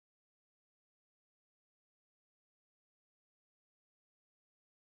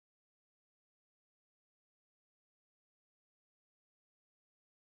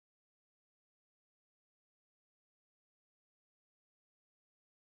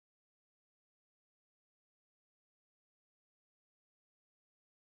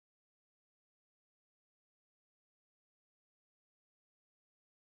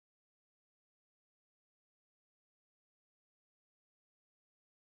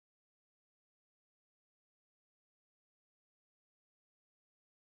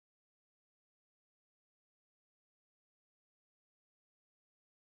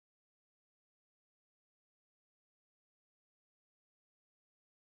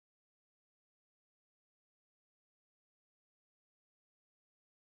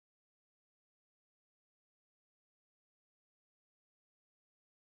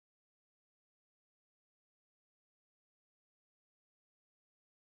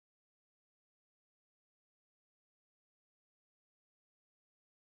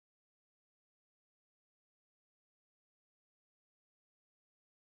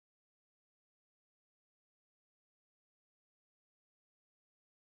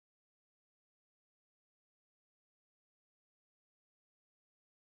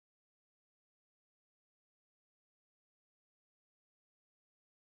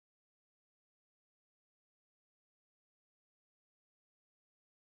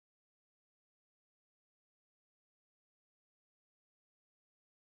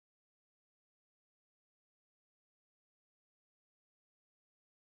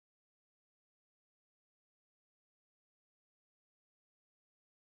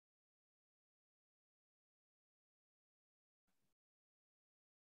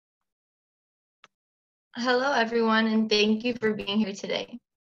Hello, everyone, and thank you for being here today.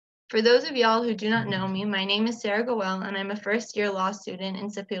 For those of y'all who do not know me, my name is Sarah Goel, and I'm a first-year law student in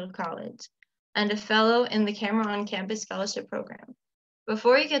Sapir College and a fellow in the Camera on Campus Fellowship Program.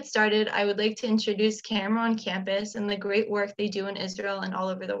 Before we get started, I would like to introduce Camera on Campus and the great work they do in Israel and all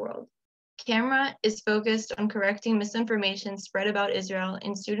over the world. Camera is focused on correcting misinformation spread about Israel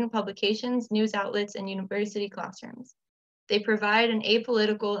in student publications, news outlets, and university classrooms. They provide an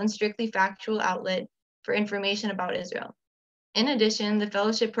apolitical and strictly factual outlet for information about Israel. In addition, the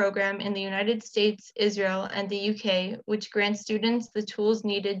fellowship program in the United States, Israel, and the UK, which grants students the tools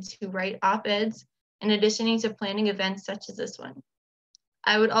needed to write op-eds, in addition to planning events such as this one.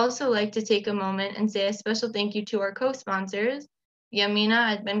 I would also like to take a moment and say a special thank you to our co-sponsors,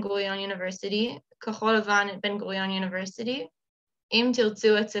 Yamina at Ben-Gurion University, Kahol Lavan at Ben-Gurion University, Im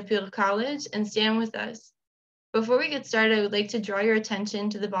Tiltzu at Sapir College, and Stand With Us. Before we get started, I would like to draw your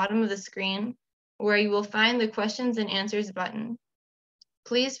attention to the bottom of the screen, where you will find the questions and answers button.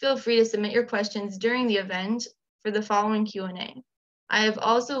 Please feel free to submit your questions during the event for the following Q&A. I have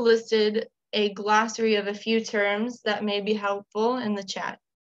also listed a glossary of a few terms that may be helpful in the chat.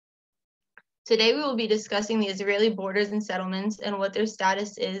 Today, we will be discussing the Israeli borders and settlements and what their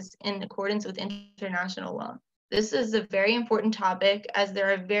status is in accordance with international law. This is a very important topic as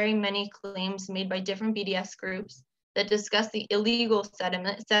there are very many claims made by different BDS groups that discuss the illegal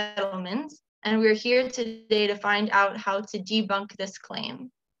settlements, and we're here today to find out how to debunk this claim.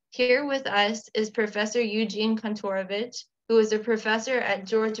 Here with us is Professor Eugene Kontorovich, who is a professor at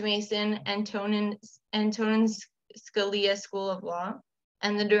George Mason Antonin Scalia School of Law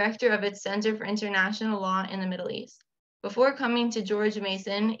and the director of its Center for International Law in the Middle East. Before coming to George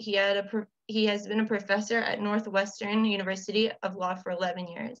Mason, he has been a professor at Northwestern University of Law for 11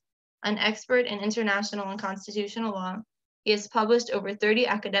 years. An expert in international and constitutional law, he has published over 30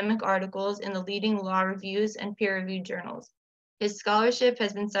 academic articles in the leading law reviews and peer-reviewed journals. His scholarship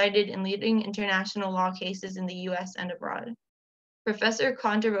has been cited in leading international law cases in the US and abroad. Professor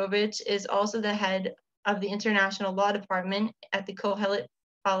Kontorovich is also the head of the International Law Department at the Kohelet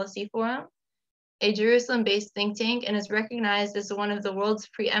Policy Forum, a Jerusalem-based think tank, and is recognized as one of the world's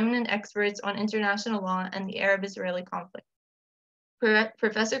preeminent experts on international law and the Arab-Israeli conflict.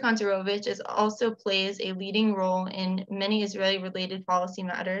 Professor Kontorovich also plays a leading role in many Israeli-related policy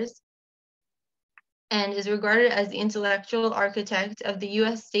matters and is regarded as the intellectual architect of the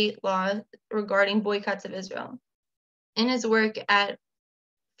US state law regarding boycotts of Israel. In his work at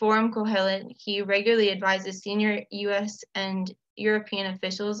Forum Kohelet, he regularly advises senior US and European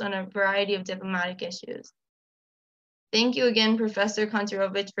officials on a variety of diplomatic issues. Thank you again, Professor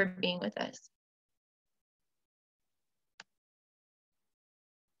Kontorovich, for being with us.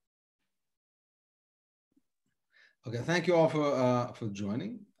 Okay, thank you all for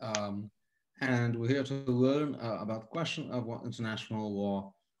joining. And we're here to learn about the question of what international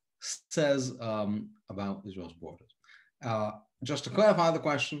law says about Israel's borders. Just to clarify the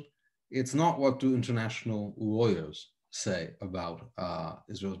question, it's not what do international lawyers say about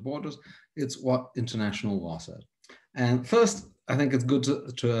Israel's borders, it's what international law says. And first, I think it's good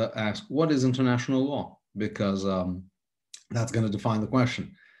to ask, what is international law? Because that's going to define the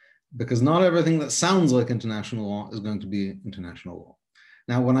question. Because not everything that sounds like international law is going to be international law.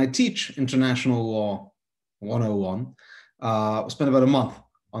 Now, when I teach international law 101, I spend about a month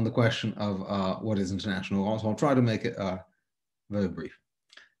on the question of what is international law, so I'll try to make it very brief.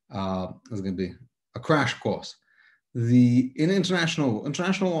 It's going to be a crash course. In international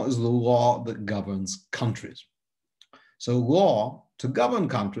law is the law that governs countries. So law to govern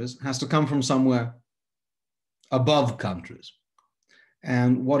countries has to come from somewhere above countries.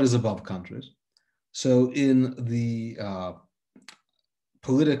 And what is above countries? So in the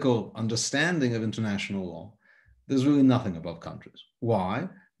political understanding of international law, there's really nothing above countries. Why?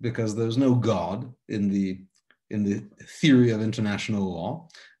 Because there's no God in the theory of international law.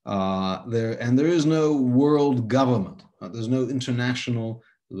 There is no world government. There's no international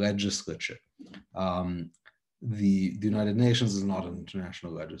legislature. The United Nations is not an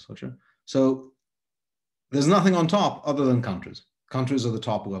international legislature. So there's nothing on top other than countries. Countries are the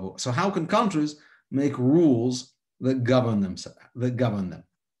top level. So how can countries make rules that govern them?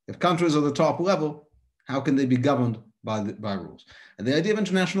 If countries are the top level, how can they be governed by rules? And the idea of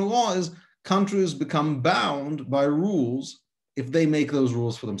international law is countries become bound by rules if they make those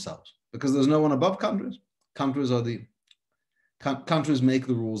rules for themselves. Because there's no one above countries. Countries make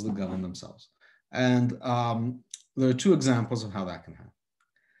the rules that govern themselves. And there are two examples of how that can happen.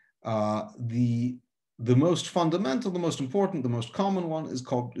 The most fundamental, the most important, the most common one is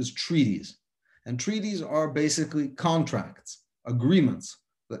treaties. And treaties are basically contracts, agreements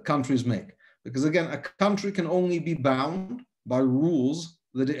that countries make. Because again, a country can only be bound by rules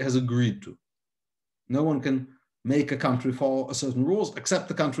that it has agreed to. No one can make a country follow certain rules except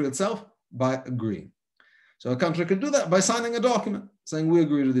the country itself by agreeing. So a country can do that by signing a document saying we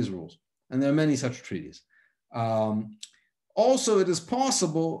agree to these rules. And there are many such treaties. Also, it is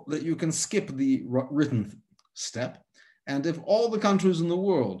possible that you can skip the written step. And if all the countries in the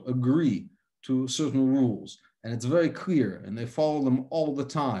world agree to certain rules, and it's very clear, and they follow them all the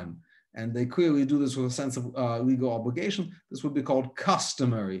time, and they clearly do this with a sense of legal obligation, this would be called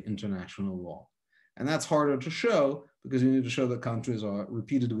customary international law. And that's harder to show because you need to show that countries are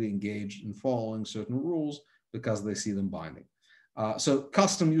repeatedly engaged in following certain rules because they see them binding. So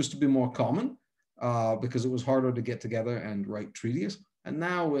custom used to be more common because it was harder to get together and write treaties. And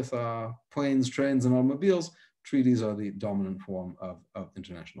now with planes, trains, and automobiles, treaties are the dominant form of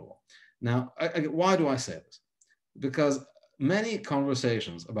international law. Now, why do I say this? Because many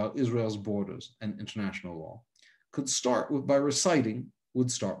conversations about Israel's borders and international law would start by reciting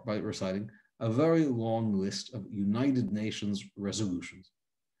a very long list of United Nations resolutions.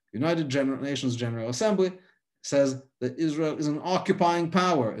 United Nations General Assembly says that Israel is an occupying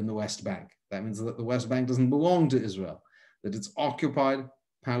power in the West Bank. That means that the West Bank doesn't belong to Israel, that it's occupied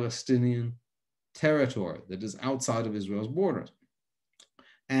Palestinian territory that is outside of Israel's borders.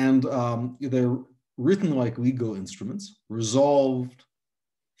 And they're written like legal instruments, resolved,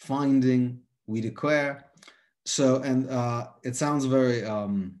 finding, we declare. So, and it sounds very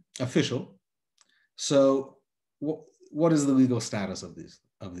official. So what is the legal status of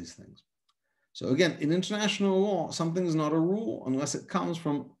these things? So again, in international law, something is not a rule unless it comes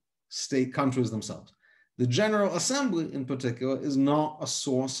from state countries themselves. The General Assembly, in particular, is not a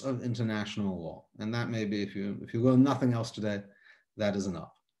source of international law. And that may be, if you learn nothing else today, that is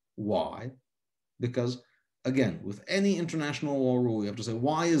enough. Why? Because, again, with any international law rule, you have to say,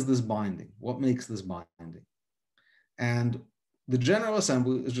 why is this binding? What makes this binding? And the General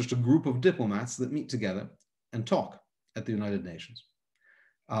Assembly is just a group of diplomats that meet together and talk at the United Nations.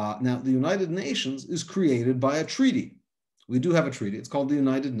 Now, the United Nations is created by a treaty. We do have a treaty. It's called the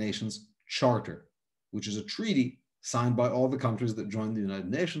United Nations Charter, which is a treaty signed by all the countries that joined the United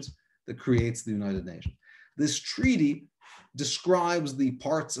Nations that creates the United Nations. This treaty describes the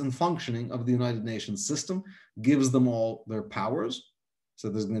parts and functioning of the United Nations system, gives them all their powers. So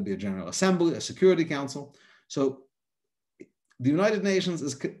there's going to be a General Assembly, a Security Council. So the United Nations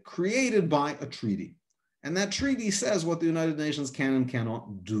is created by a treaty. And that treaty says what the United Nations can and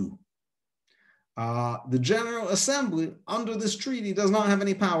cannot do. The General Assembly, under this treaty, does not have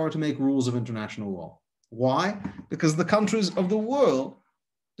any power to make rules of international law. Why? Because the countries of the world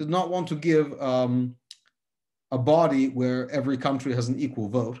did not want to give a body where every country has an equal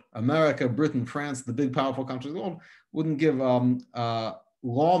vote. America, Britain, France, the big powerful countries of the world, wouldn't give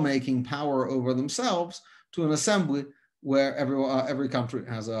lawmaking power over themselves to an assembly where every country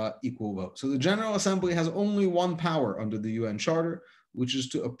has an equal vote. So the General Assembly has only one power under the UN Charter, which is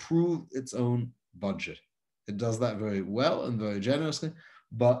to approve its own budget. It does that very well and very generously,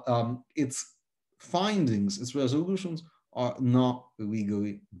 but its findings, its resolutions are not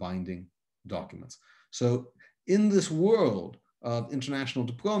legally binding documents. So in this world of international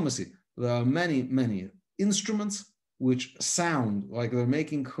diplomacy, there are many, many instruments which sound like they're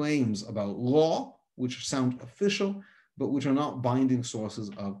making claims about law, which sound official, but which are not binding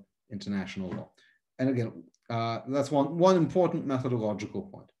sources of international law. And again, that's one important methodological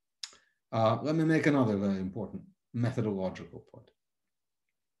point. Let me make another very important methodological point.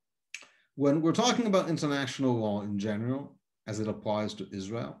 When we're talking about international law in general, as it applies to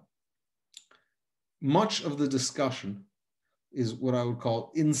Israel, much of the discussion is what I would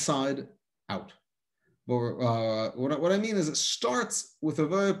call inside out. But what I mean is it starts with a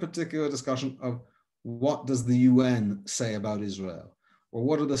very particular discussion of what does the UN say about Israel? Or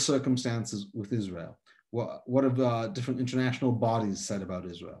what are the circumstances with Israel? What have different international bodies said about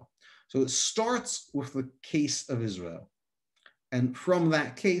Israel? So it starts with the case of Israel. And from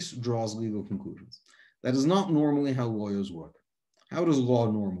that case draws legal conclusions. That is not normally how lawyers work. How does law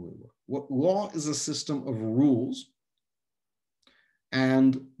normally work? Law is a system of rules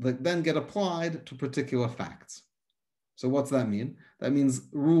and that then get applied to particular facts. So what's that mean? That means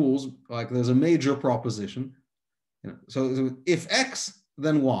rules, like there's a major proposition. So if X,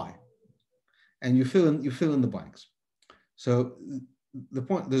 then Y. And you fill in the blanks. So the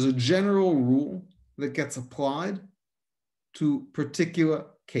point, there's a general rule that gets applied to particular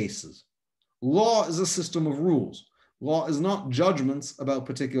cases. Law is a system of rules. Law is not judgments about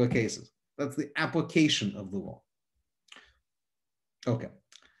particular cases. That's the application of the law. Okay,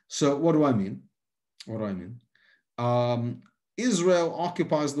 so what do I mean? Israel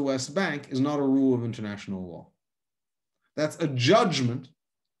occupies the West Bank is not a rule of international law. That's a judgment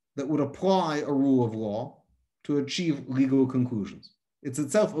that would apply a rule of law to achieve legal conclusions. It's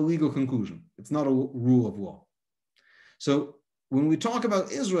itself a legal conclusion. It's not a rule of law. So when we talk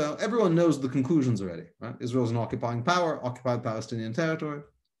about Israel, everyone knows the conclusions already, right? Israel is an occupying power, occupied Palestinian territory.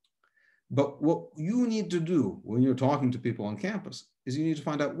 But what you need to do when you're talking to people on campus is you need to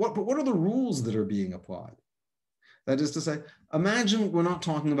find out what are the rules that are being applied. That is to say, imagine we're not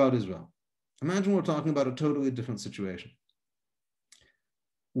talking about Israel. Imagine we're talking about a totally different situation.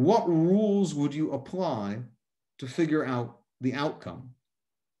 What rules would you apply to figure out the outcome?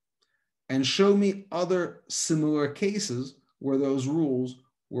 And show me other similar cases where those rules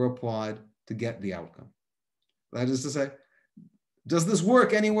were applied to get the outcome. That is to say, does this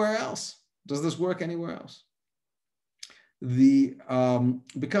work anywhere else? Does this work anywhere else?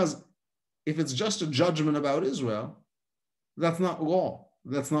 Because if it's just a judgment about Israel, that's not law,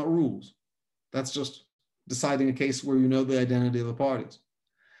 that's not rules. That's just deciding a case where you know the identity of the parties.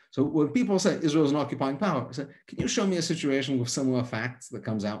 So when people say Israel is an occupying power, I say, can you show me a situation with similar facts that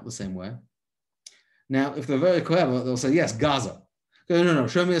comes out the same way? Now, if they're very clever, they'll say, yes, Gaza. No,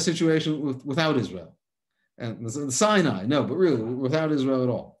 show me a situation without Israel. And the Sinai, no, but really without Israel at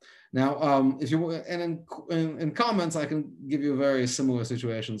all. Now, if you and in comments, I can give you very similar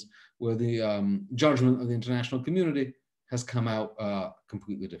situations where the judgment of the international community has come out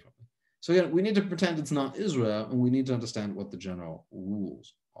completely differently. So again, we need to pretend it's not Israel, and we need to understand what the general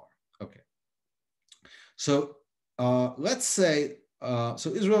rules are. Okay. So let's say,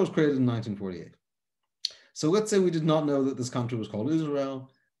 so Israel was created in 1948. So let's say we did not know that this country was called Israel.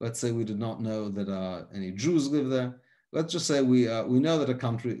 Let's say we did not know that any Jews live there. Let's just say we know that a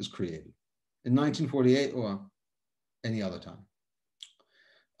country is created in 1948 or any other time.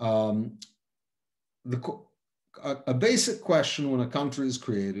 A basic question when a country is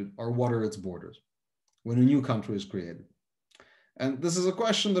created are what are its borders when a new country is created? And this is a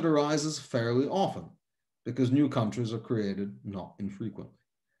question that arises fairly often because new countries are created not infrequently.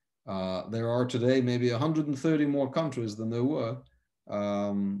 There are today maybe 130 more countries than there were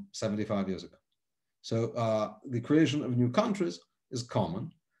 75 years ago. So the creation of new countries is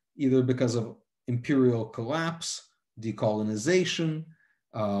common, either because of imperial collapse, decolonization,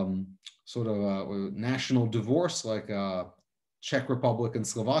 sort of national divorce, like Czech Republic and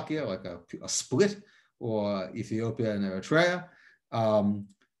Slovakia, like a split, or Ethiopia and Eritrea,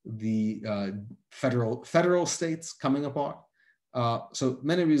 the federal states coming apart. So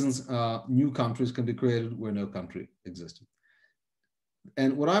many reasons new countries can be created where no country existed.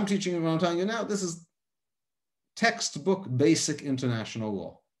 And what I'm teaching and what I'm telling you now, this is textbook basic international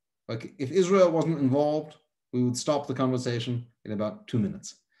law. Like if Israel wasn't involved, we would stop the conversation in about 2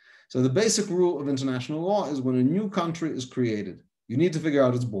 minutes. So the basic rule of international law is when a new country is created, you need to figure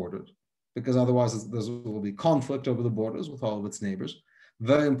out its borders, because otherwise there will be conflict over the borders with all of its neighbors.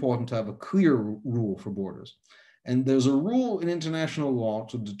 Very important to have a clear rule for borders. And there's a rule in international law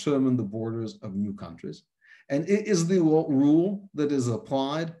to determine the borders of new countries. And it is the rule that is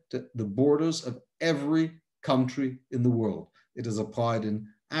applied to the borders of every country in the world. It is applied in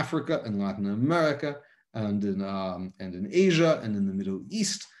Africa and Latin America and in Asia and in the Middle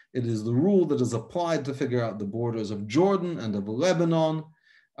East. It is the rule that is applied to figure out the borders of Jordan and of Lebanon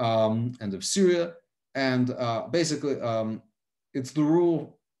and of Syria. And basically, it's the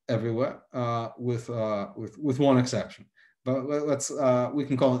rule everywhere with one exception. But we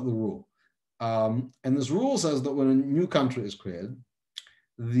can call it the rule. And this rule says that when a new country is created,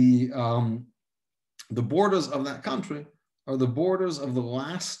 the borders of that country are the borders of the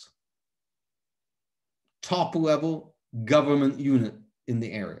last top level government unit in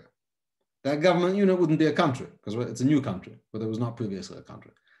the area. That government unit wouldn't be a country because it's a new country, but there was not previously a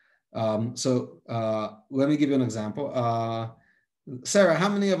country. So let me give you an example. Sarah, how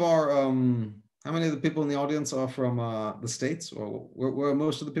many of the people in the audience are from the States, or where are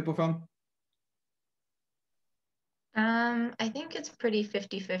most of the people from? I think it's pretty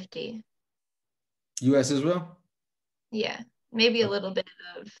 50-50. US, Israel? Yeah, maybe a little bit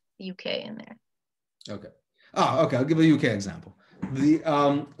of UK in there. Okay. Okay, I'll give a UK example.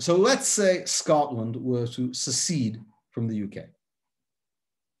 So let's say Scotland were to secede from the UK.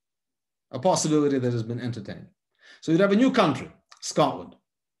 A possibility that has been entertained. So you'd have a new country, Scotland.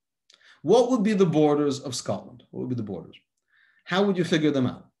 What would be the borders of Scotland? What would be the borders? How would you figure them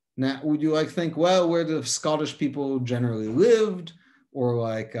out? Now, would you think, well, where do Scottish people generally lived? Or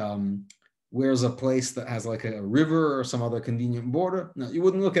where's a place that has like a river or some other convenient border? No, you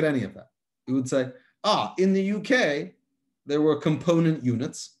wouldn't look at any of that. You would say, in the UK, there were component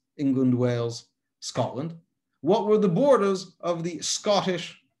units, England, Wales, Scotland, what were the borders of the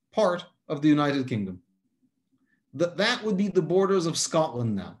Scottish part of the United Kingdom? That would be the borders of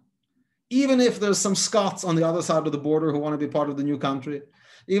Scotland now. Even if there's some Scots on the other side of the border who want to be part of the new country,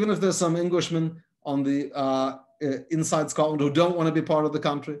 even if there's some Englishmen on the inside Scotland who don't want to be part of the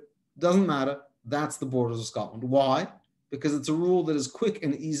country, doesn't matter. That's the borders of Scotland. Why? Because it's a rule that is quick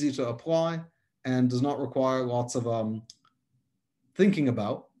and easy to apply and does not require lots of thinking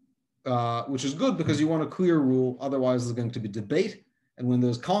about, which is good because you want a clear rule. Otherwise, there's going to be debate. And when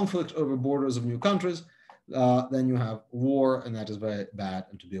there's conflict over borders of new countries, then you have war, and that is very bad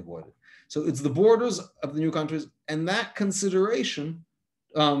and to be avoided. So it's the borders of the new countries, and that consideration,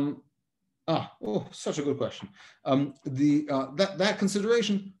 such a good question. That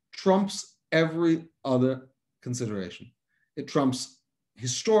consideration trumps every other consideration. It trumps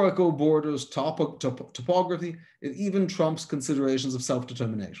historical borders, topography. It even trumps considerations of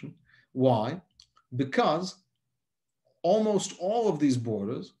self-determination. Why? Because almost all of these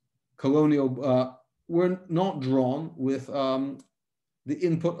borders, colonial, were not drawn with the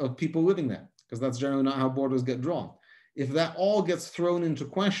input of people living there, because that's generally not how borders get drawn. If that all gets thrown into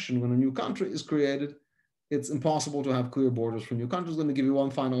question when a new country is created, it's impossible to have clear borders for new countries. Let me give you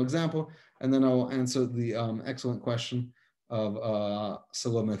one final example, and then I'll answer the excellent question of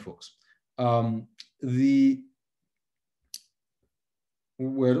Salome Fuchs.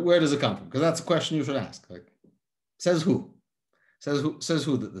 Where does it come from? Because that's a question you should ask. Like, says who? Says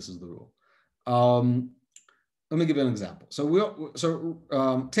who that this is the rule? Let me give you an example.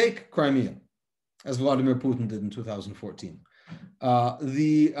 So take Crimea, as Vladimir Putin did in 2014.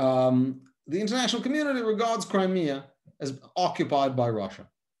 The international community regards Crimea as occupied by Russia,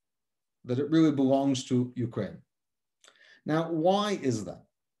 that it really belongs to Ukraine. Now, why is that?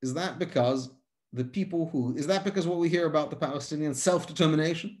 Is that because what we hear about the Palestinian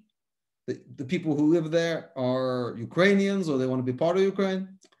self-determination? The people who live there are Ukrainians, or they want to be part of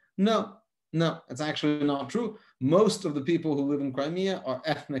Ukraine? No, it's actually not true. Most of the people who live in Crimea are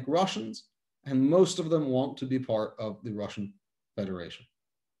ethnic Russians, and most of them want to be part of the Russian Federation.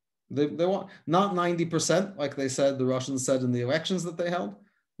 They want, not 90%, like the Russians said in the elections that they held.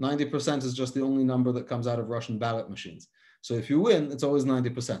 90% is just the only number that comes out of Russian ballot machines. So if you win, it's always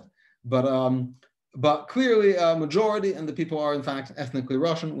 90%. But clearly a majority, and the people are in fact ethnically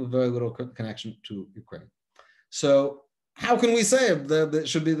Russian with very little connection to Ukraine. So how can we say that it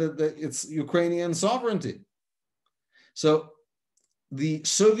should be that it's Ukrainian sovereignty? So the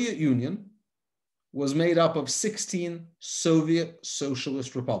Soviet Union was made up of 16 Soviet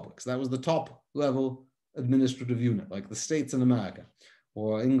socialist republics. That was the top level administrative unit, like the states in America,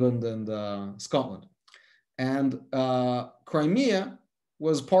 or England and Scotland. And Crimea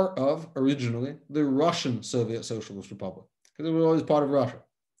was part of, originally, the Russian Soviet Socialist Republic, because it was always part of Russia,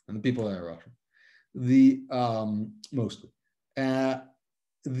 and the people there are Russian, mostly. In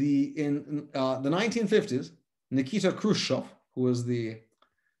the 1950s, Nikita Khrushchev, who was the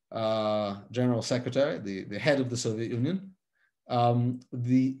general secretary, the head of the Soviet Union,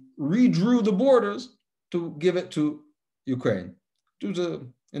 redrew the borders to give it to Ukraine due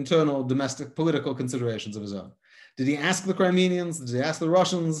to internal domestic political considerations of his own. Did he ask the Crimeans? Did he ask the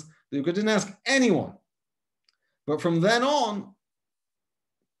Russians? He didn't ask anyone. But from then on,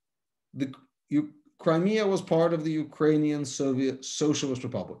 Crimea was part of the Ukrainian Soviet Socialist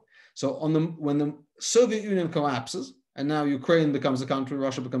Republic. So when the Soviet Union collapses, and now Ukraine becomes a country,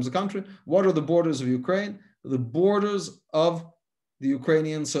 Russia becomes a country, what are the borders of Ukraine? The borders of the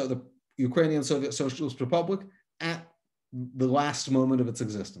Ukrainian Soviet Socialist Republic at the last moment of its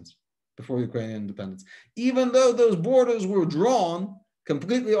existence, before Ukrainian independence. Even though those borders were drawn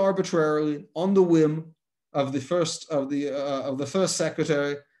completely arbitrarily on the whim of the first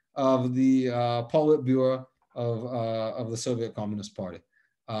secretary of the Politburo of the Soviet Communist Party,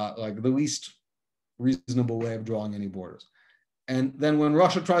 like the least reasonable way of drawing any borders. And then when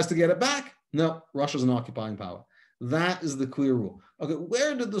Russia tries to get it back, no, Russia's an occupying power. That is the clear rule. Okay,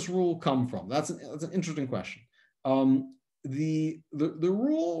 where did this rule come from? That's an interesting question. The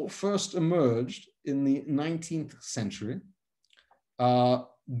rule first emerged in the 19th century after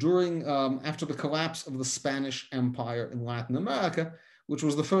the collapse of the Spanish Empire in Latin America, which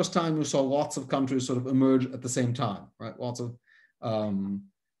was the first time we saw lots of countries sort of emerge at the same time, right? Lots of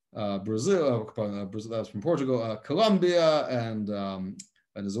Brazil, that was from Portugal, Colombia, and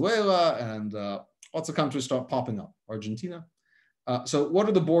Venezuela, and lots of countries start popping up, Argentina. So what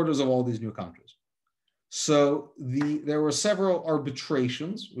are the borders of all these new countries? So there were several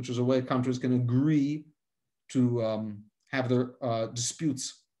arbitrations, which is a way countries can agree to have their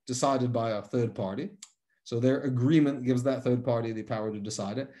disputes decided by a third party. So their agreement gives that third party the power to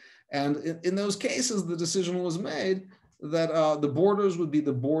decide it. And in those cases, the decision was made that the borders would be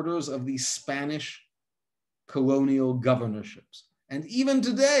the borders of the Spanish colonial governorships. And even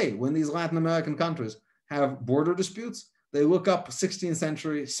today, when these Latin American countries have border disputes, they look up 16th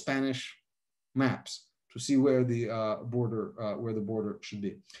century Spanish maps to see where the border should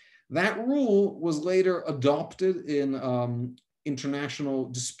be. That rule was later adopted in international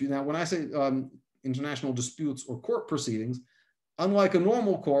dispute. Now, when I say international disputes or court proceedings, unlike a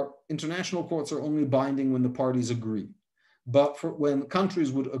normal court, international courts are only binding when the parties agree. But when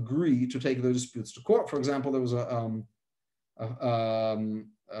countries would agree to take their disputes to court, for example, there was a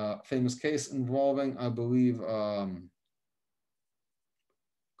famous case involving, I believe,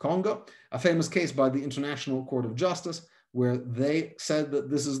 Congo, a famous case by the International Court of Justice, where they said that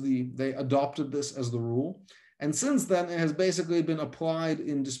they adopted this as the rule. And since then, it has basically been applied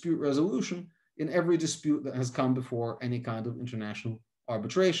in dispute resolution in every dispute that has come before any kind of international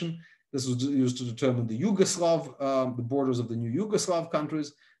arbitration. This was used to determine the borders of the new Yugoslav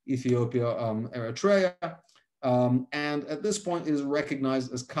countries, Ethiopia, Eritrea, and at this point is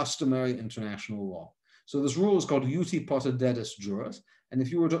recognized as customary international law. So this rule is called uti possidetis juris, and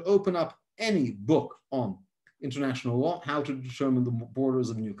if you were to open up any book on international law, how to determine the borders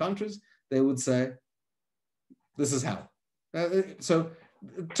of new countries, they would say, this is how. So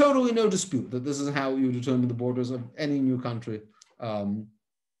totally no dispute that this is how you determine the borders of any new country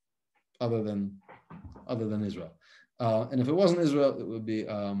other than Israel. And if it wasn't Israel, it would be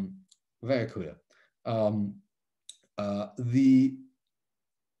very clear. Let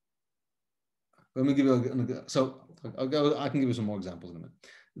me give you I can give you some more examples in a minute.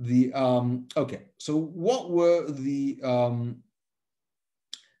 Okay, so what were the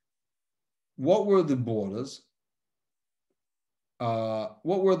borders?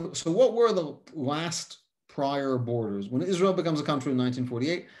 What were the last prior borders when Israel becomes a country in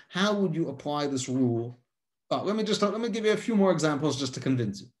 1948? How would you apply this rule? Let me give you a few more examples just to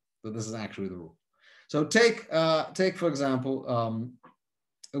convince you that this is actually the rule. So take for example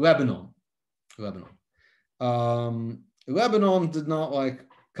Lebanon. Lebanon did not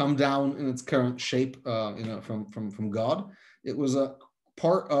come down in its current shape, from God. It was a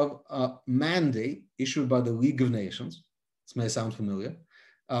part of a mandate issued by the League of Nations. This may sound familiar,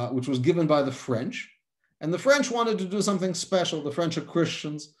 which was given by the French. And the French wanted to do something special. The French are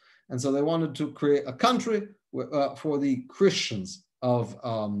Christians. And so they wanted to create a country for the Christians of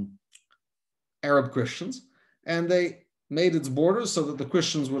Arab Christians. And they made its borders so that the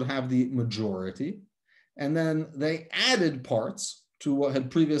Christians would have the majority. And then they added parts to what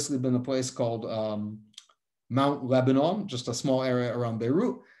had previously been a place called Mount Lebanon, just a small area around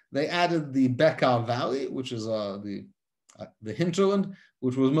Beirut. They added the Bekaa Valley, which is the hinterland,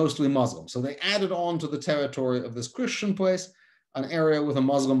 which was mostly Muslim. So they added on to the territory of this Christian place an area with a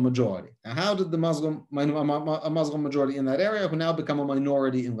Muslim majority. Now, how did a Muslim majority in that area who now become a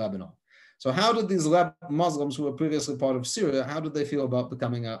minority in Lebanon? So how did these Muslims who were previously part of Syria, how did they feel about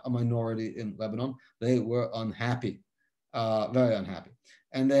becoming a minority in Lebanon? They were unhappy, very unhappy.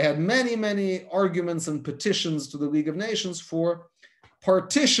 And they had many, many arguments and petitions to the League of Nations for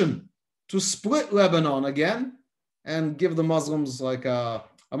partition, to split Lebanon again and give the Muslims like a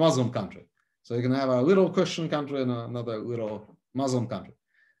Muslim country. So you can have a little Christian country and another little Muslim country.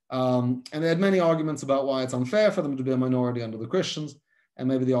 And they had many arguments about why it's unfair for them to be a minority under the Christians, and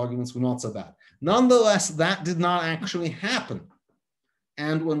maybe the arguments were not so bad. Nonetheless, that did not actually happen.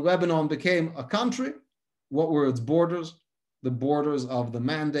 And when Lebanon became a country, what were its borders? The borders of the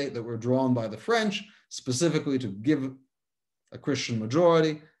mandate that were drawn by the French, specifically to give a Christian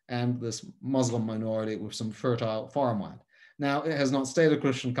majority and this Muslim minority with some fertile farmland. Now, it has not stayed a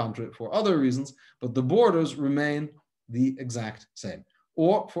Christian country for other reasons, but the borders remain the exact same.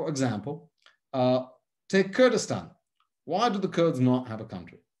 Or, for example, take Kurdistan. Why do the Kurds not have a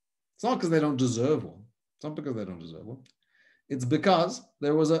country? It's not because they don't deserve one. It's not because they don't deserve one. It's because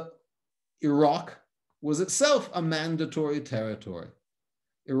there was Iraq was itself a mandatory territory.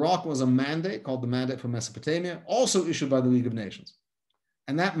 Iraq was a mandate called the Mandate for Mesopotamia, also issued by the League of Nations.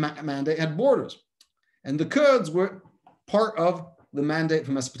 And that mandate had borders. And the Kurds were part of the Mandate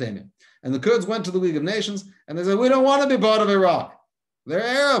for Mesopotamia. And the Kurds went to the League of Nations and they said, we don't want to be part of Iraq. They're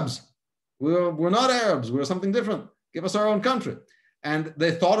Arabs. We're not Arabs. We're something different. Give us our own country. And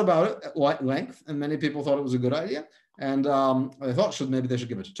they thought about it at length, and many people thought it was a good idea. And they thought maybe they should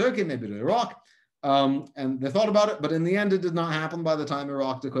give it to Turkey, maybe to Iraq. And they thought about it, but in the end, it did not happen by the time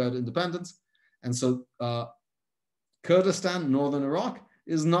Iraq declared independence. And so Kurdistan, northern Iraq,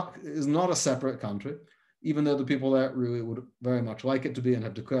 is not a separate country, even though the people there really would very much like it to be and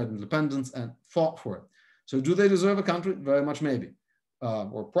have declared independence and fought for it. So do they deserve a country? Very much maybe,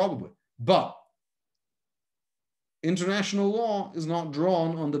 or probably. But international law is not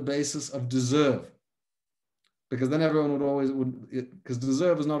drawn on the basis of deserve, because then everyone because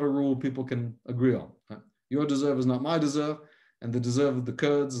deserve is not a rule people can agree on. Right? Your deserve is not my deserve, and the deserve of the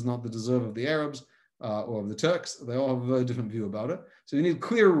Kurds is not the deserve of the Arabs or of the Turks. They all have a very different view about it. So you need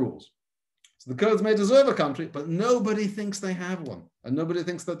clear rules. So the Kurds may deserve a country, but nobody thinks they have one, and nobody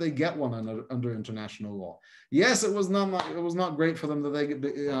thinks that they get one under international law. Yes, it was not great for them that they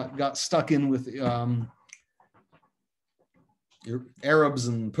got stuck in with Arabs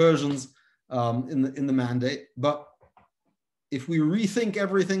and Persians in the mandate, but if we rethink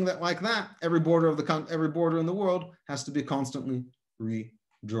everything like that, every border in the world has to be constantly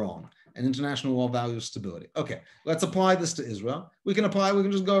redrawn. And international law values stability. Okay, let's apply this to Israel. We can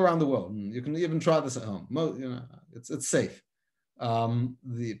just go around the world. You can even try this at home. It's safe.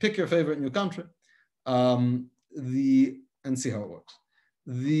 Pick your favorite new country, and see how it works.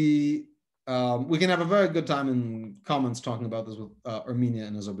 We can have a very good time in comments talking about this with Armenia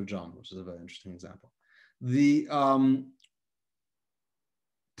and Azerbaijan, which is a very interesting example.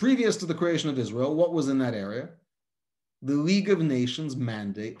 Previous to the creation of Israel, what was in that area? The League of Nations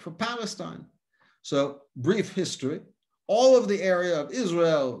mandate for Palestine. So, brief history. All of the area of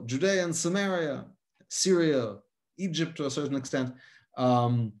Israel, Judea and Samaria, Syria, Egypt to a certain extent,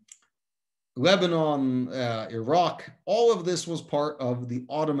 Lebanon, Iraq, all of this was part of the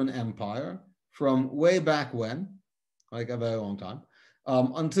Ottoman Empire from way back when, like a very long time,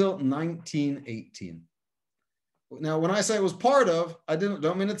 until 1918. Now, when I say it was part of, I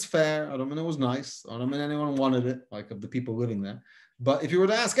don't mean it's fair. I don't mean it was nice. I don't mean anyone wanted it, like of the people living there. But if you were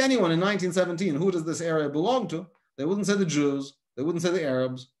to ask anyone in 1917, who does this area belong to? They wouldn't say the Jews. They wouldn't say the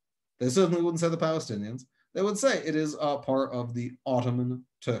Arabs. They certainly wouldn't say the Palestinians. They would say it is part of the Ottoman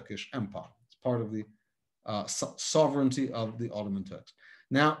Turkish Empire. It's part of the sovereignty of the Ottoman Turks.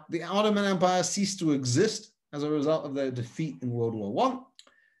 Now, the Ottoman Empire ceased to exist as a result of their defeat in World War I.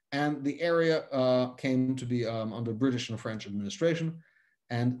 And the area came to be under British and French administration.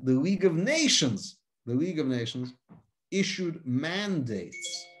 And the League of Nations issued mandates,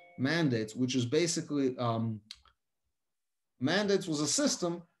 which is basically, mandates was a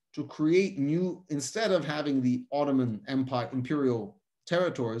system to create new, instead of having the Ottoman Empire imperial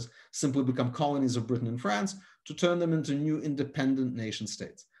territories simply become colonies of Britain and France, to turn them into new independent nation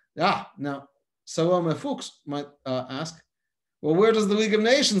states. Now, Salome Fuchs might ask, well, where does the League of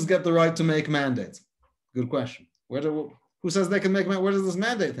Nations get the right to make mandates? Good question. Who says they can make mandates? Where does this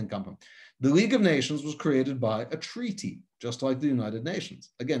mandate thing come from? The League of Nations was created by a treaty, just like the United Nations.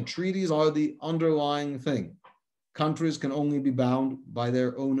 Again, treaties are the underlying thing. Countries can only be bound by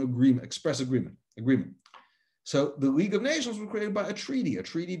their own agreement, express agreement. So the League of Nations was created by a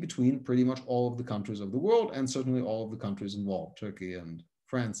treaty between pretty much all of the countries of the world, and certainly all of the countries involved, Turkey and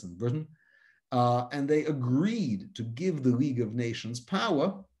France and Britain. And they agreed to give the League of Nations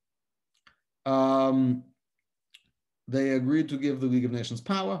power.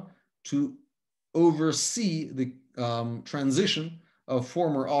 To oversee the transition of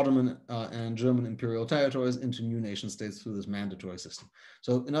former Ottoman and German imperial territories into new nation states through this mandatory system.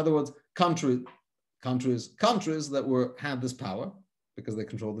 So, in other words, countries that had this power because they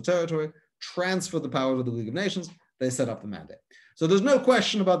controlled the territory transferred the power to the League of Nations. They set up the mandate. So there's no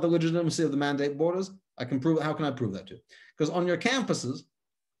question about the legitimacy of the mandate borders. I can prove it. How can I prove that too? Because on your campuses,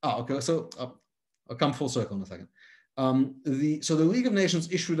 so I'll come full circle in a second. So the League of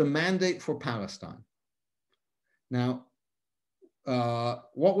Nations issued a mandate for Palestine. Now,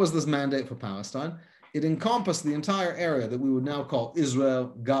 what was this mandate for Palestine? It encompassed the entire area that we would now call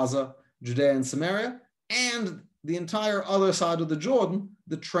Israel, Gaza, Judea and Samaria, and the entire other side of the Jordan,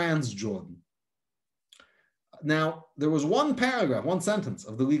 the Transjordan. Now, there was one sentence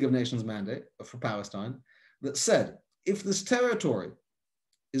of the League of Nations mandate for Palestine that said, if this territory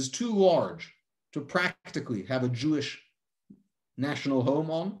is too large to practically have a Jewish national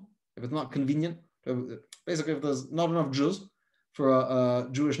home on, if it's not convenient, basically if there's not enough Jews for a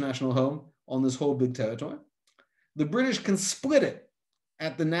Jewish national home on this whole big territory, the British can split it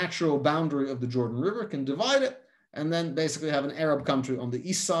at the natural boundary of the Jordan River, can divide it, and then basically have an Arab country on the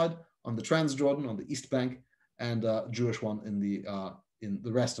east side, on the Transjordan, on the east bank, and a Jewish one in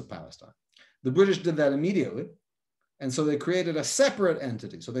the rest of Palestine. The British did that immediately, and so they created a separate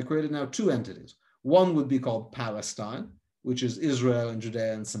entity. So they created now two entities. One would be called Palestine, which is Israel and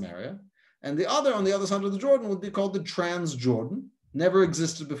Judea and Samaria, and the other on the other side of the Jordan would be called the Transjordan. Never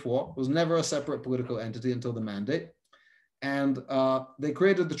existed before, was never a separate political entity until the mandate. And they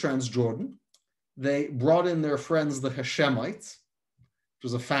created the Transjordan. They brought in their friends, the Hashemites, which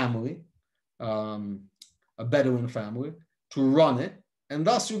was a family, a Bedouin family, to run it, and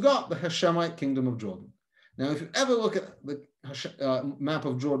thus you got the Hashemite kingdom of Jordan. Now, if you ever look at the map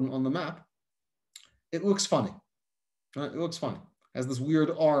of Jordan on the map, it looks funny. Right? It looks funny. It has this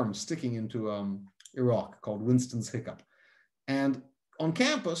weird arm sticking into Iraq called Winston's Hiccup. And on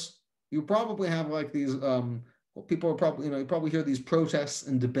campus, you probably have like these, people are probably, you probably hear these protests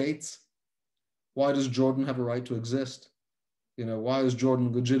and debates. Why does Jordan have a right to exist? Why is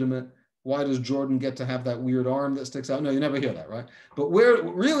Jordan legitimate? Why does Jordan get to have that weird arm that sticks out? No, you never hear that, right? But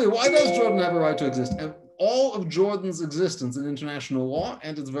why does Jordan have a right to exist? And all of Jordan's existence in international law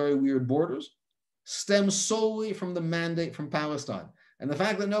and its very weird borders stems solely from the mandate from Palestine. And the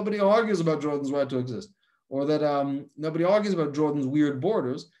fact that nobody argues about Jordan's right to exist, or that nobody argues about Jordan's weird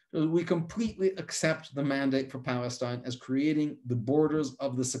borders, we completely accept the mandate for Palestine as creating the borders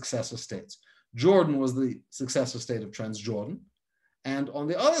of the successor states. Jordan was the successor state of Transjordan. And on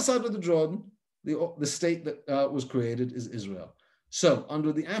the other side of the Jordan, the state that was created is Israel. So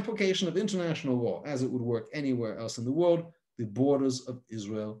under the application of international law, as it would work anywhere else in the world, the borders of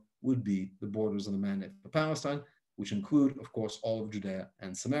Israel would be the borders of the mandate for Palestine, which include, of course, all of Judea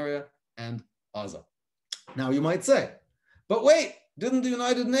and Samaria and Gaza. Now you might say, but wait, didn't the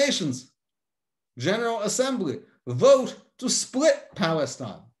United Nations General Assembly vote to split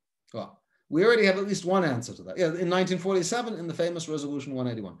Palestine? Well, we already have at least one answer to that. Yeah, in 1947, in the famous Resolution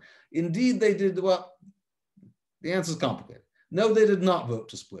 181. Indeed, they did, well, the answer is complicated. No, they did not vote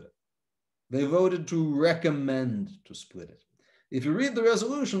to split it. They voted to recommend to split it. If you read the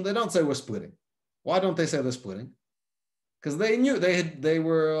resolution, they don't say we're splitting. Why don't they say they're splitting? Because they knew they had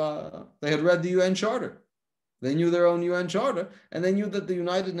read the UN Charter. They knew their own UN Charter, and they knew that the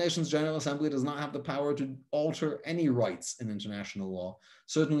United Nations General Assembly does not have the power to alter any rights in international law,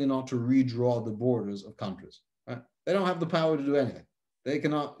 certainly not to redraw the borders of countries. Right? They don't have the power to do anything. They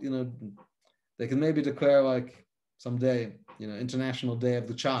cannot, they can maybe declare like someday, International Day of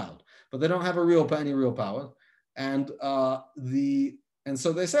the Child, but they don't have any real power. And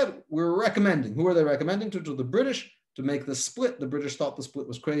so they said, we're recommending. Who are they recommending to? To the British to make the split. The British thought the split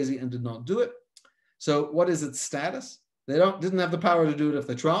was crazy and did not do it. So what is its status? They didn't have the power to do it if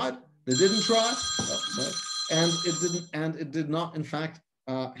they tried. They didn't try, and it did not, in fact,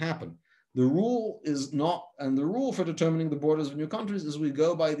 happen. The rule for determining the borders of new countries is we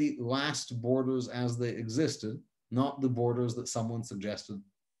go by the last borders as they existed, not the borders that someone suggested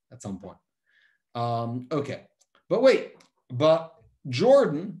at some point. Okay, but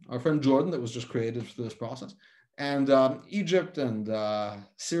Jordan, our friend Jordan, that was just created through this process, and Egypt and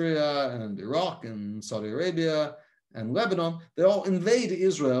Syria and Iraq and Saudi Arabia and Lebanon, they all invade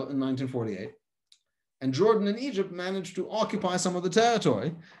Israel in 1948. And Jordan and Egypt managed to occupy some of the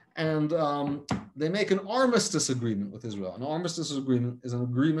territory, and they make an armistice agreement with Israel. An armistice agreement is an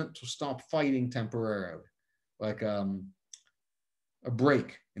agreement to stop fighting temporarily, like a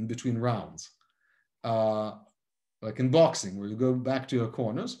break in between rounds, like in boxing, where you go back to your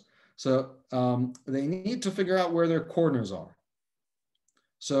corners. So they need to figure out where their corners are.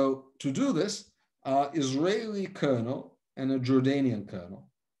 So to do this, Israeli colonel and a Jordanian colonel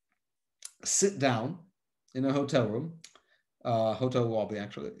sit down in a hotel room, hotel lobby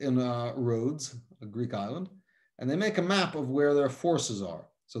actually, in Rhodes, a Greek island, and they make a map of where their forces are,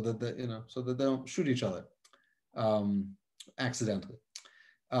 so that they don't shoot each other accidentally.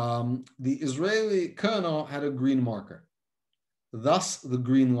 The Israeli colonel had a green marker, thus the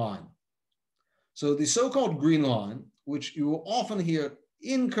green line. So the so-called green line, which you will often hear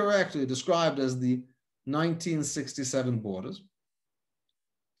incorrectly described as the 1967 borders,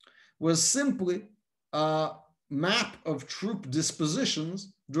 was simply a map of troop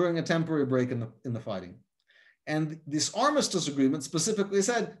dispositions during a temporary break in the fighting. And this armistice agreement specifically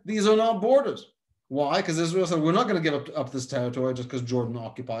said, these are not borders. Why? Because Israel said, we're not going to give up this territory just because Jordan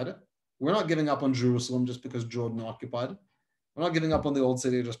occupied it. We're not giving up on Jerusalem just because Jordan occupied it. We're not giving up on the old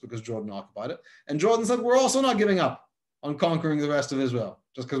city just because Jordan occupied it. And Jordan said, we're also not giving up on conquering the rest of Israel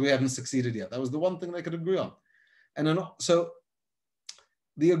just because we haven't succeeded yet. That was the one thing they could agree on. And then, so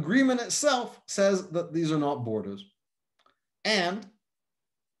the agreement itself says that these are not borders. And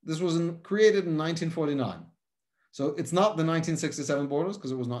this was created in 1949. So it's not the 1967 borders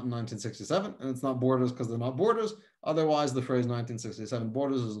because it was not in 1967, and it's not borders because they're not borders. Otherwise, the phrase 1967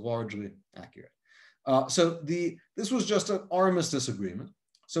 borders is largely accurate. This was just an armistice agreement.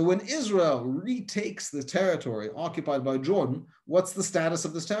 So when Israel retakes the territory occupied by Jordan, what's the status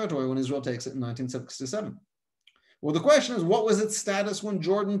of this territory when Israel takes it in 1967? Well, the question is, what was its status when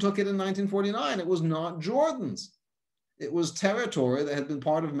Jordan took it in 1949? It was not Jordan's. It was territory that had been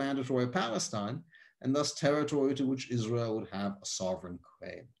part of mandatory Palestine, and thus territory to which Israel would have a sovereign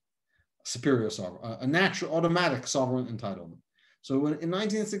claim. superior sovereign, a natural, automatic sovereign entitlement. So when in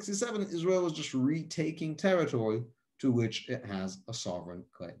 1967, Israel was just retaking territory to which it has a sovereign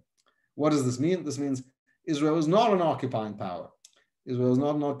claim. What does this mean? This means Israel is not an occupying power. Israel is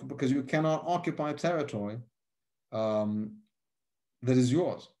not an occupying, because you cannot occupy territory that is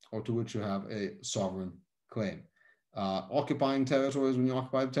yours or to which you have a sovereign claim. Occupying territories when you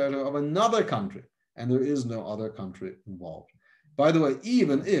occupy the territory of another country, and there is no other country involved. By the way,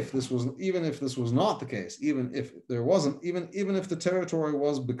 even if this was not the case, even if the territory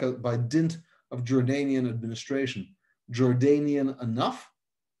was because by dint of Jordanian administration, Jordanian enough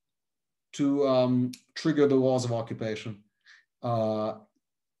to trigger the laws of occupation,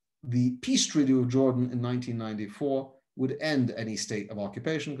 the peace treaty of Jordan in 1994 would end any state of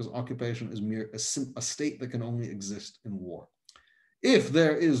occupation, because occupation is a state that can only exist in war. If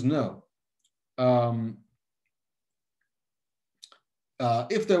there is no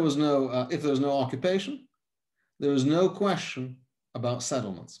if there's no occupation, there is no question about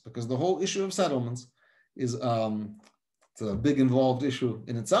settlements, because the whole issue of settlements is it's a big involved issue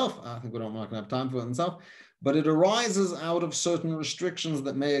in itself. I think we're not going to have time for it in itself, but it arises out of certain restrictions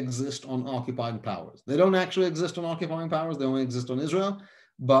that may exist on occupying powers. They don't actually exist on occupying powers; they only exist on Israel,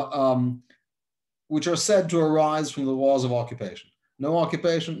 but which are said to arise from the laws of occupation. No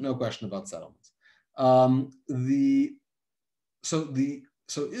occupation, no question about settlements.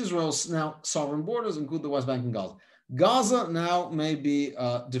 So Israel's now sovereign borders include the West Bank and Gaza. Gaza now may be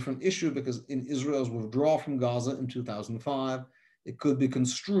a different issue, because in Israel's withdrawal from Gaza in 2005, it could be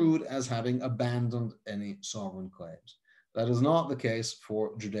construed as having abandoned any sovereign claims. That is not the case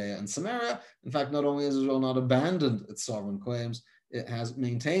for Judea and Samaria. In fact, not only has Israel not abandoned its sovereign claims, it has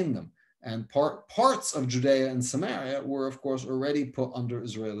maintained them. And parts of Judea and Samaria were, of course, already put under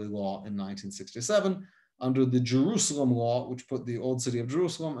Israeli law in 1967, under the Jerusalem law, which put the old city of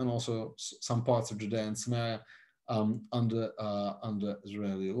Jerusalem and also some parts of Judea and Samaria under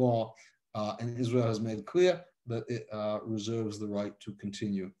Israeli law. And Israel has made clear that it reserves the right to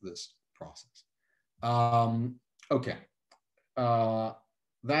continue this process. Okay.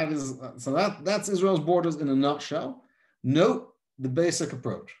 That's Israel's borders in a nutshell. Note the basic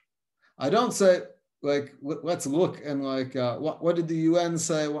approach. I don't say, like, let's look and what did the UN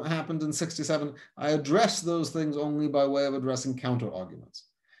say, what happened in 67? I address those things only by way of addressing counter arguments,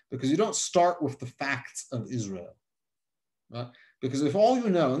 because you don't start with the facts of Israel, right? Because if all you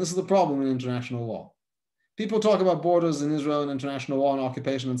know, and this is the problem in international law, people talk about borders in Israel and international law and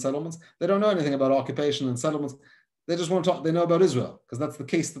occupation and settlements. They don't know anything about occupation and settlements. They just want to talk, they know about Israel, because that's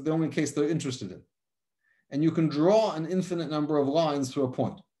the only case they're interested in. And you can draw an infinite number of lines to a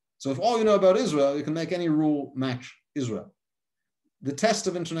point. So if all you know about Israel, you can make any rule match Israel. The test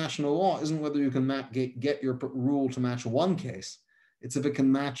of international law isn't whether you can get your rule to match one case. It's if it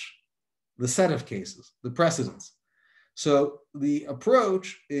can match the set of cases, the precedents. So the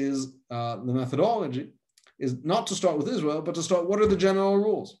approach is, the methodology is not to start with Israel, but to start, what are the general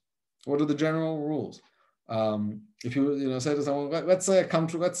rules? What are the general rules? If you say to someone, let's say a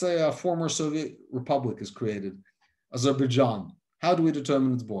country, let's say a former Soviet republic is created, Azerbaijan. How do we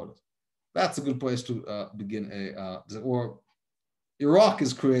determine its borders? That's a good place to begin or Iraq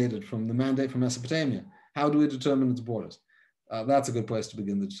is created from the mandate from Mesopotamia. How do we determine its borders? That's a good place to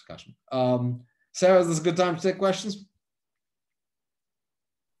begin the discussion. Sarah, is this a good time to take questions?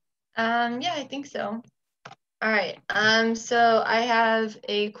 Yeah, I think so. All right. So I have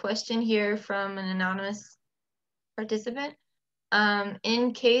a question here from an anonymous participant.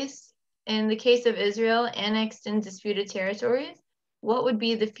 In the case of Israel annexed and disputed territories, what would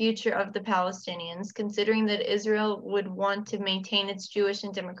be the future of the Palestinians, considering that Israel would want to maintain its Jewish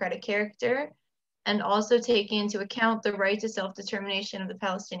and democratic character, and also taking into account the right to self-determination of the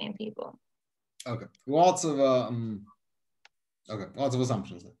Palestinian people? Okay, lots of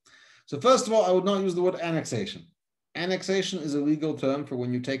assumptions there. So first of all, I would not use the word annexation. Annexation is a legal term for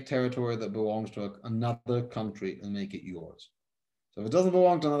when you take territory that belongs to another country and make it yours. So if it doesn't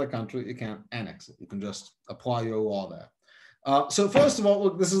belong to another country, you can't annex it. You can just apply your law there. So first of all,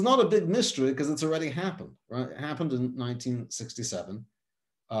 look, this is not a big mystery, because it's already happened, right? It happened in 1967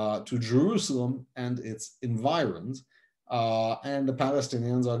 to Jerusalem and its environs, and the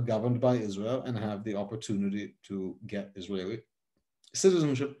Palestinians are governed by Israel and have the opportunity to get Israeli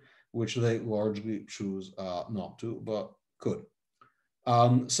citizenship, which they largely choose not to, but could.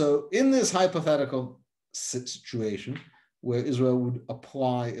 So in this hypothetical situation where Israel would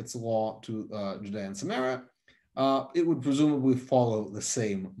apply its law to Judea and Samaria, it would presumably follow the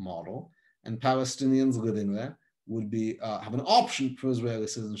same model, and Palestinians living there would be have an option for Israeli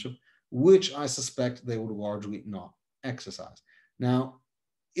citizenship, which I suspect they would largely not exercise. Now,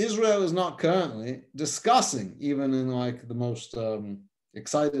 Israel is not currently discussing, even in like the most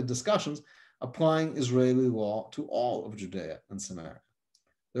excited discussions, applying Israeli law to all of Judea and Samaria.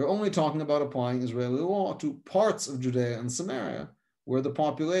 They're only talking about applying Israeli law to parts of Judea and Samaria where the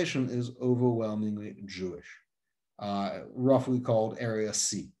population is overwhelmingly Jewish, roughly called Area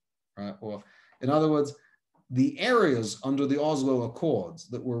C, right? Or in other words, the areas under the Oslo Accords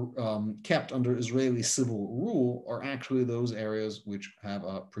that were kept under Israeli civil rule are actually those areas which have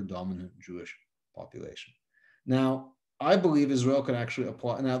a predominant Jewish population. Now, I believe Israel could actually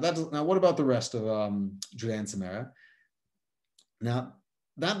apply. Now, what about the rest of Judea and Samaria? Now,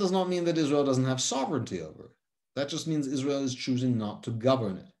 that does not mean that Israel doesn't have sovereignty over it. That just means Israel is choosing not to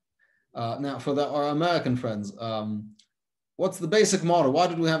govern it. Now, for our American friends, what's the basic model? Why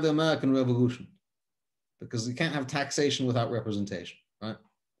did we have the American Revolution? Because you can't have taxation without representation, right?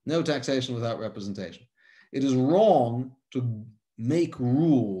 No taxation without representation. It is wrong to make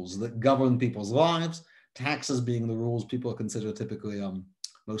rules that govern people's lives, taxes being the rules people consider typically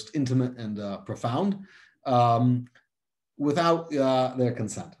most intimate and profound, without their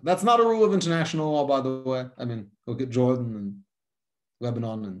consent. That's not a rule of international law, by the way. I mean, look at Jordan and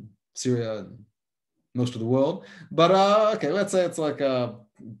Lebanon and Syria and most of the world. But okay, let's say it's like a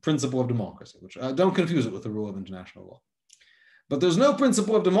principle of democracy, which don't confuse it with the rule of international law. But there's no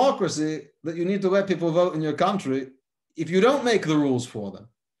principle of democracy that you need to let people vote in your country if you don't make the rules for them.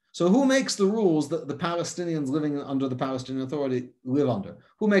 So who makes the rules that the Palestinians living under the Palestinian Authority live under?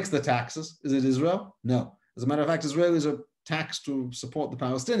 Who makes the taxes? Is it Israel? No. As a matter of fact, Israelis are taxed to support the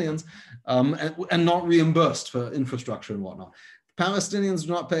Palestinians and not reimbursed for infrastructure and whatnot. Palestinians do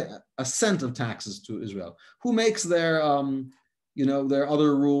not pay a cent of taxes to Israel. Who makes their, their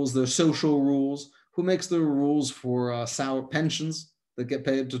other rules, their social rules? Who makes the rules for sour pensions that get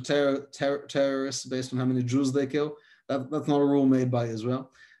paid to terrorists based on how many Jews they kill? That's not a rule made by Israel.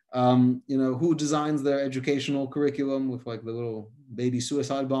 Who designs their educational curriculum with like the little baby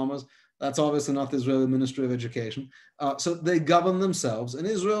suicide bombers? That's obviously not the Israeli Ministry of Education. So they govern themselves, and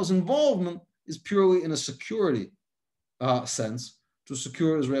Israel's involvement is purely in a security sense to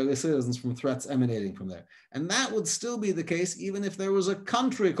secure Israeli citizens from threats emanating from there. And that would still be the case even if there was a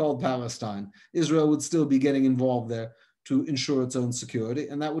country called Palestine. Israel would still be getting involved there to ensure its own security,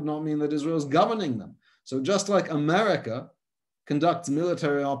 and that would not mean that Israel is governing them. So just like America conducts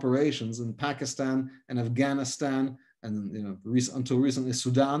military operations in Pakistan and Afghanistan and until recently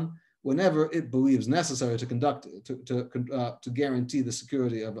Sudan, whenever it believes necessary to conduct to guarantee the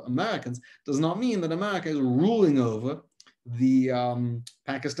security of Americans, does not mean that America is ruling over the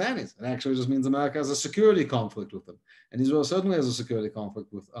Pakistanis. It actually just means America has a security conflict with them, and Israel certainly has a security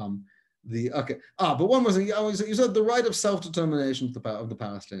conflict with but one more thing, you said the right of self-determination of the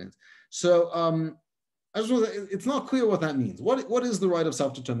Palestinians. So I just want to, it's not clear what that means. What is the right of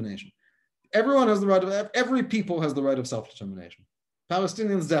self-determination? Everyone has the right of, every people has the right of self-determination.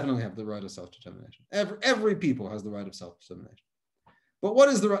 Palestinians definitely have the right of self-determination. Every people has the right of self-determination. But what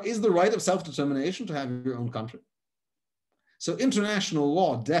is the right of self-determination to have your own country? So international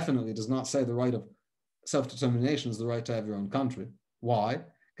law definitely does not say the right of self-determination is the right to have your own country. Why?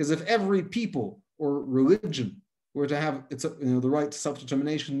 Because if every people or religion were to have the right to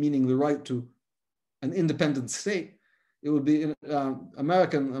self-determination, meaning the right to an independent state, it would be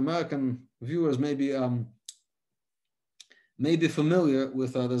American viewers may be familiar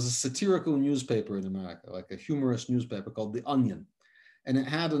with there's a satirical newspaper in America, like a humorous newspaper called The Onion, and it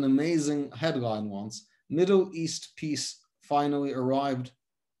had an amazing headline once: Middle East peace finally arrived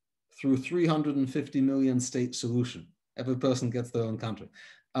through 350 million state solution. Every person gets their own country.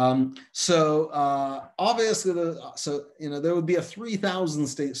 Obviously, there would be a 3,000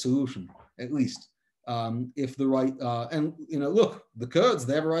 state solution at least if the right look, the Kurds,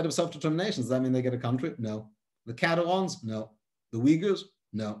 they have a right of self-determination. Does that mean they get a country? No. The Catalans? No. The Uyghurs?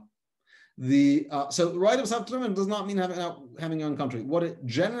 No. So the right of self-determination does not mean having your own country. What it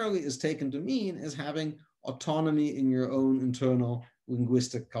generally is taken to mean is having autonomy in your own internal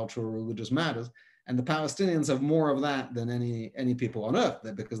linguistic, cultural, religious matters. And the Palestinians have more of that than any people on earth,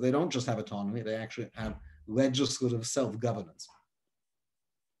 because they don't just have autonomy, they actually have legislative self-governance.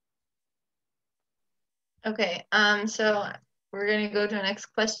 Okay, so we're going to go to the next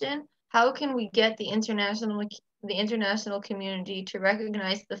question. How can we get the international community to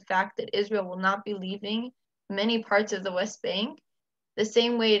recognize the fact that Israel will not be leaving many parts of the West Bank, the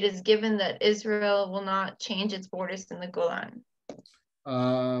same way it is given that Israel will not change its borders in the Golan?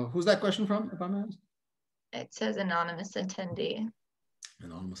 Who's that question from, if I may ask? It says anonymous attendee.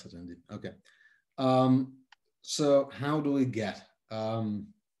 Anonymous attendee, okay. So how do we get the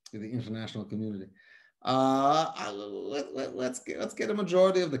international community? Let's get a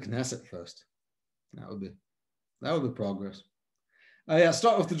majority of the Knesset first. That would be progress. Yeah,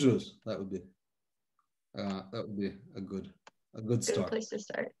 start with the Jews. That would be a good start. Good place to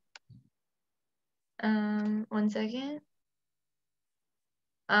start. 1 second.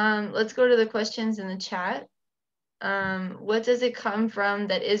 Let's go to the questions in the chat. What does it come from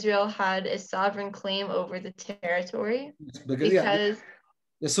that Israel had a sovereign claim over the territory? Because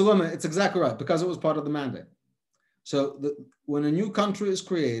Salome, it's exactly right, because it was part of the mandate. So when a new country is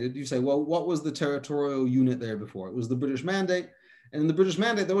created, you say, well, what was the territorial unit there before? It was the British Mandate. And in the British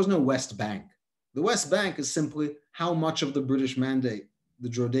Mandate, there was no West Bank. The West Bank is simply how much of the British Mandate the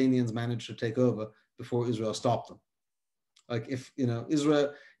Jordanians managed to take over before Israel stopped them. Like if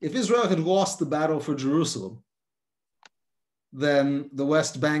Israel had lost the battle for Jerusalem, then the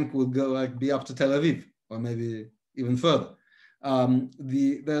West Bank would go be up to Tel Aviv, or maybe even further.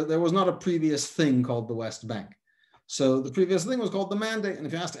 There was not a previous thing called the West Bank. So the previous thing was called the Mandate. And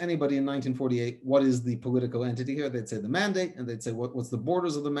if you asked anybody in 1948, what is the political entity here? They'd say the Mandate, and they'd say, what's the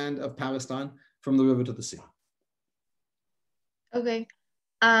borders of of Palestine from the river to the sea? Okay.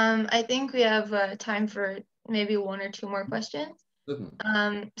 I think we have time for maybe 1 or 2 more questions.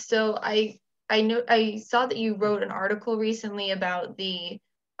 So I saw that you wrote an article recently about the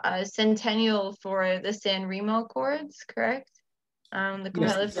centennial for the San Remo Accords, correct?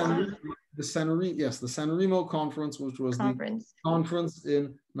 The San Remo Conference, which was the conference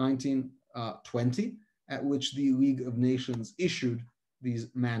in 1920, at which the League of Nations issued these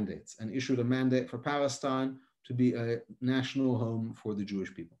mandates and issued a mandate for Palestine to be a national home for the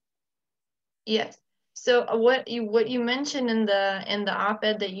Jewish people. Yes. So what you mentioned in the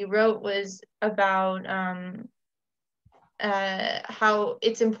op-ed that you wrote was about how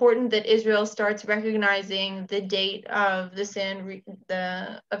it's important that Israel starts recognizing the date of San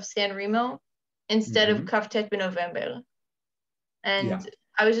Remo instead of Kaftet b'November. And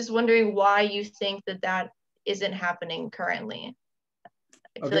I was just wondering why you think that isn't happening currently.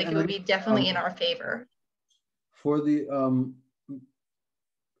 I feel like it would be definitely in our favor. For the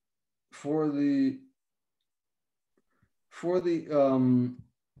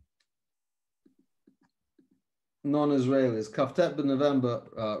non-Israelis, Kaftet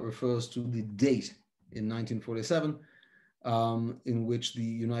b'November refers to the date in 1947 in which the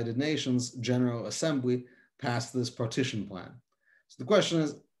United Nations General Assembly passed this partition plan. So the question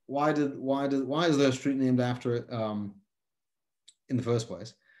is, why is there a street named after it in the first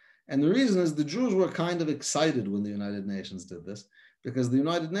place? And the reason is the Jews were kind of excited when the United Nations did this, because the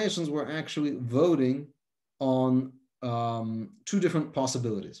United Nations were actually voting on 2 different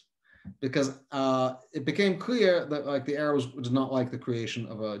possibilities. Because it became clear that the Arabs did not like the creation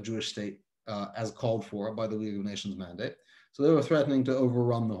of a Jewish state as called for by the League of Nations mandate. So they were threatening to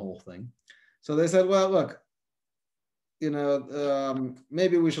overrun the whole thing. So they said, well, look,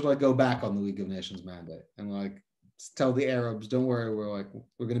 maybe we should go back on the League of Nations mandate and tell the Arabs, don't worry, we're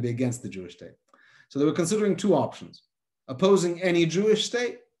going to be against the Jewish state. So they were considering 2 options: opposing any Jewish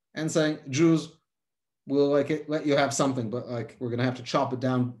state and saying, Jews, we'll let you have something, but we're going to have to chop it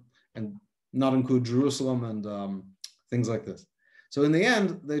down and not include Jerusalem and things like this. So in the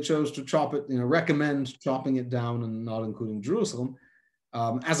end, they chose to chop it, recommend chopping it down and not including Jerusalem,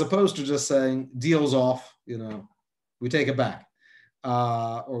 as opposed to just saying, deals off, we take it back,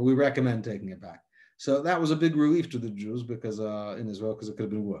 or we recommend taking it back. So that was a big relief to the Jews because in Israel, because it could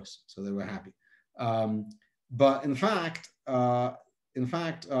have been worse. So they were happy. But in fact, the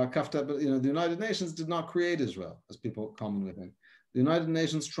United Nations did not create Israel, as people commonly think. The United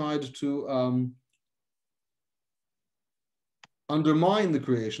Nations tried to undermine the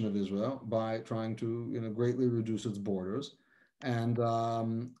creation of Israel by trying to greatly reduce its borders, and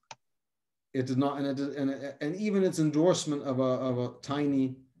it did not. And even its endorsement of a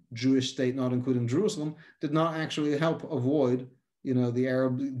tiny Jewish state, not including Jerusalem, did not actually help avoid. The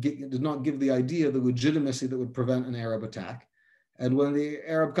Arab did not give the idea the legitimacy that would prevent an Arab attack. And when the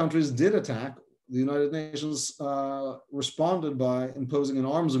Arab countries did attack, the United Nations responded by imposing an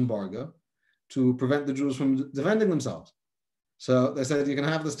arms embargo to prevent the Jews from defending themselves. So they said, you can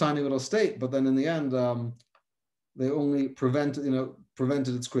have this tiny little state, but then in the end, they only prevented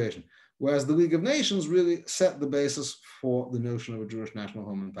its creation. Whereas the League of Nations really set the basis for the notion of a Jewish national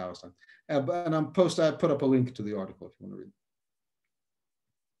home in Palestine. And I put up a link to the article if you want to read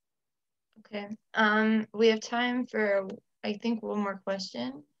it. Okay. We have time for, I think, 1 more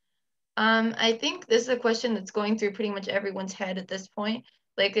question. I think this is a question that's going through pretty much everyone's head at this point.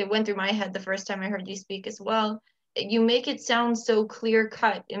 It went through my head the first time I heard you speak as well. You make it sound so clear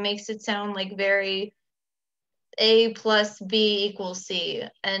cut. It makes it sound very A plus B equals C.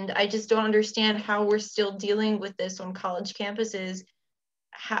 And I just don't understand how we're still dealing with this on college campuses.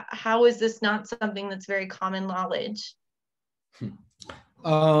 How is this not something that's very common knowledge?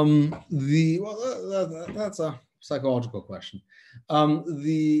 That's a psychological question.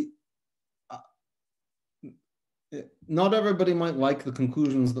 Not everybody might like the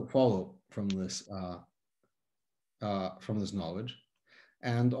conclusions that follow from this knowledge,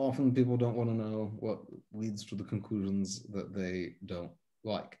 and often people don't want to know what leads to the conclusions that they don't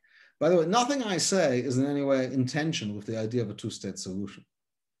like. By the way, nothing I say is in any way in tension with the idea of a two-state solution,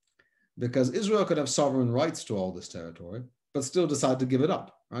 because Israel could have sovereign rights to all this territory, but still decide to give it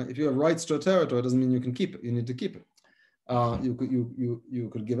up. Right? If you have rights to a territory, it doesn't mean you can keep it. You need to keep it. You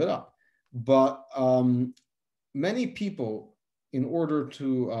could give it up, but many people, in order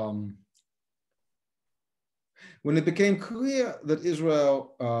to when it became clear that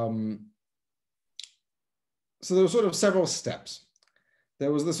Israel, so there were sort of several steps.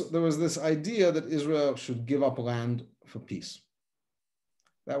 There was this idea that Israel should give up land for peace.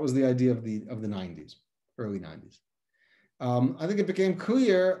 That was the idea of the 90s, early 90s. I think it became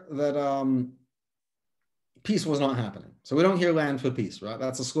clear that peace was not happening. So we don't hear land for peace, right?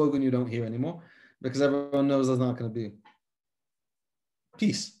 That's a slogan you don't hear anymore, because everyone knows there's not going to be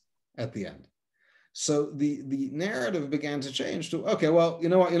peace at the end. So the narrative began to change to, okay, well, you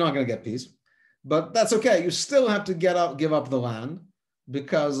know what? You're not going to get peace, but that's okay. You still have to give up the land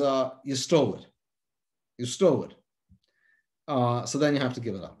because you stole it. You stole it. So then you have to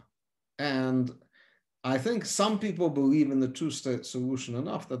give it up. And I think some people believe in the two-state solution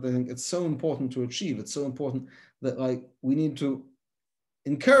enough that they think it's so important to achieve. It's so important that like we need to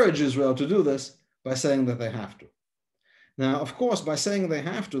encourage Israel to do this by saying that they have to. Now, of course, by saying they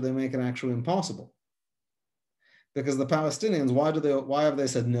have to, they make it actually impossible. Because the Palestinians, why have they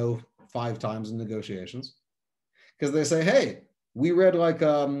said no 5 times in negotiations? Because they say, hey, we read like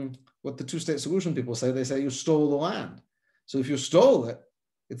what the two-state solution people say. They say you stole the land. So if you stole it,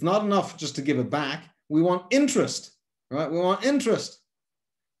 it's not enough just to give it back. We want interest, right? We want interest.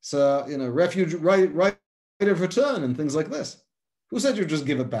 So, you know, refuge right of return and things like this. Who said you just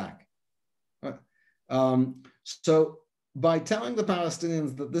give it back? Right? So by telling the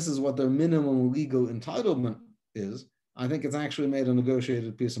Palestinians that this is what their minimum legal entitlement is, I think it's actually made a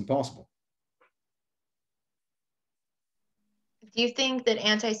negotiated peace impossible. Do you think that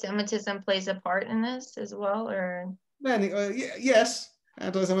anti-Semitism plays a part in this as well, or? Yes,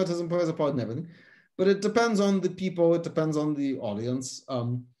 anti-Semitism plays a part in everything, but it depends on the people, it depends on the audience.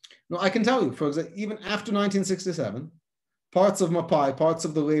 No, I can tell you, for example, even after 1967, parts of Mapai, parts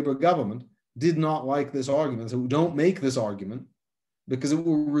of the Labor government did not like this argument. So don't make this argument because it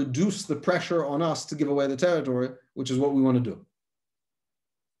will reduce the pressure on us to give away the territory, which is what we want to do.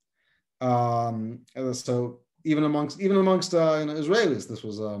 So even amongst Israelis, this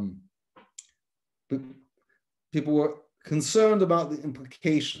was people were concerned about the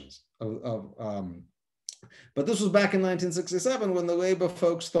implications but this was back in 1967 when the Labor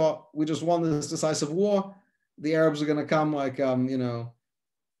folks thought we just won this decisive war. The Arabs are going to come like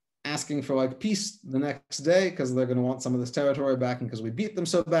asking for like peace the next day because they're going to want some of this territory back and because we beat them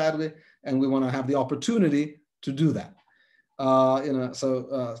so badly and we want to have the opportunity to do that.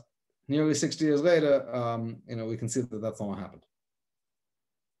 So nearly 60 years later, we can see that that's not what happened.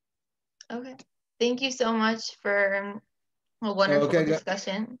 Okay. Thank you so much for a wonderful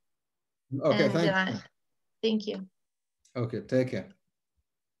discussion. Okay, thank you. Thank you. Okay, take care.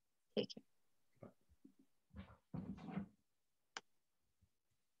 Take care.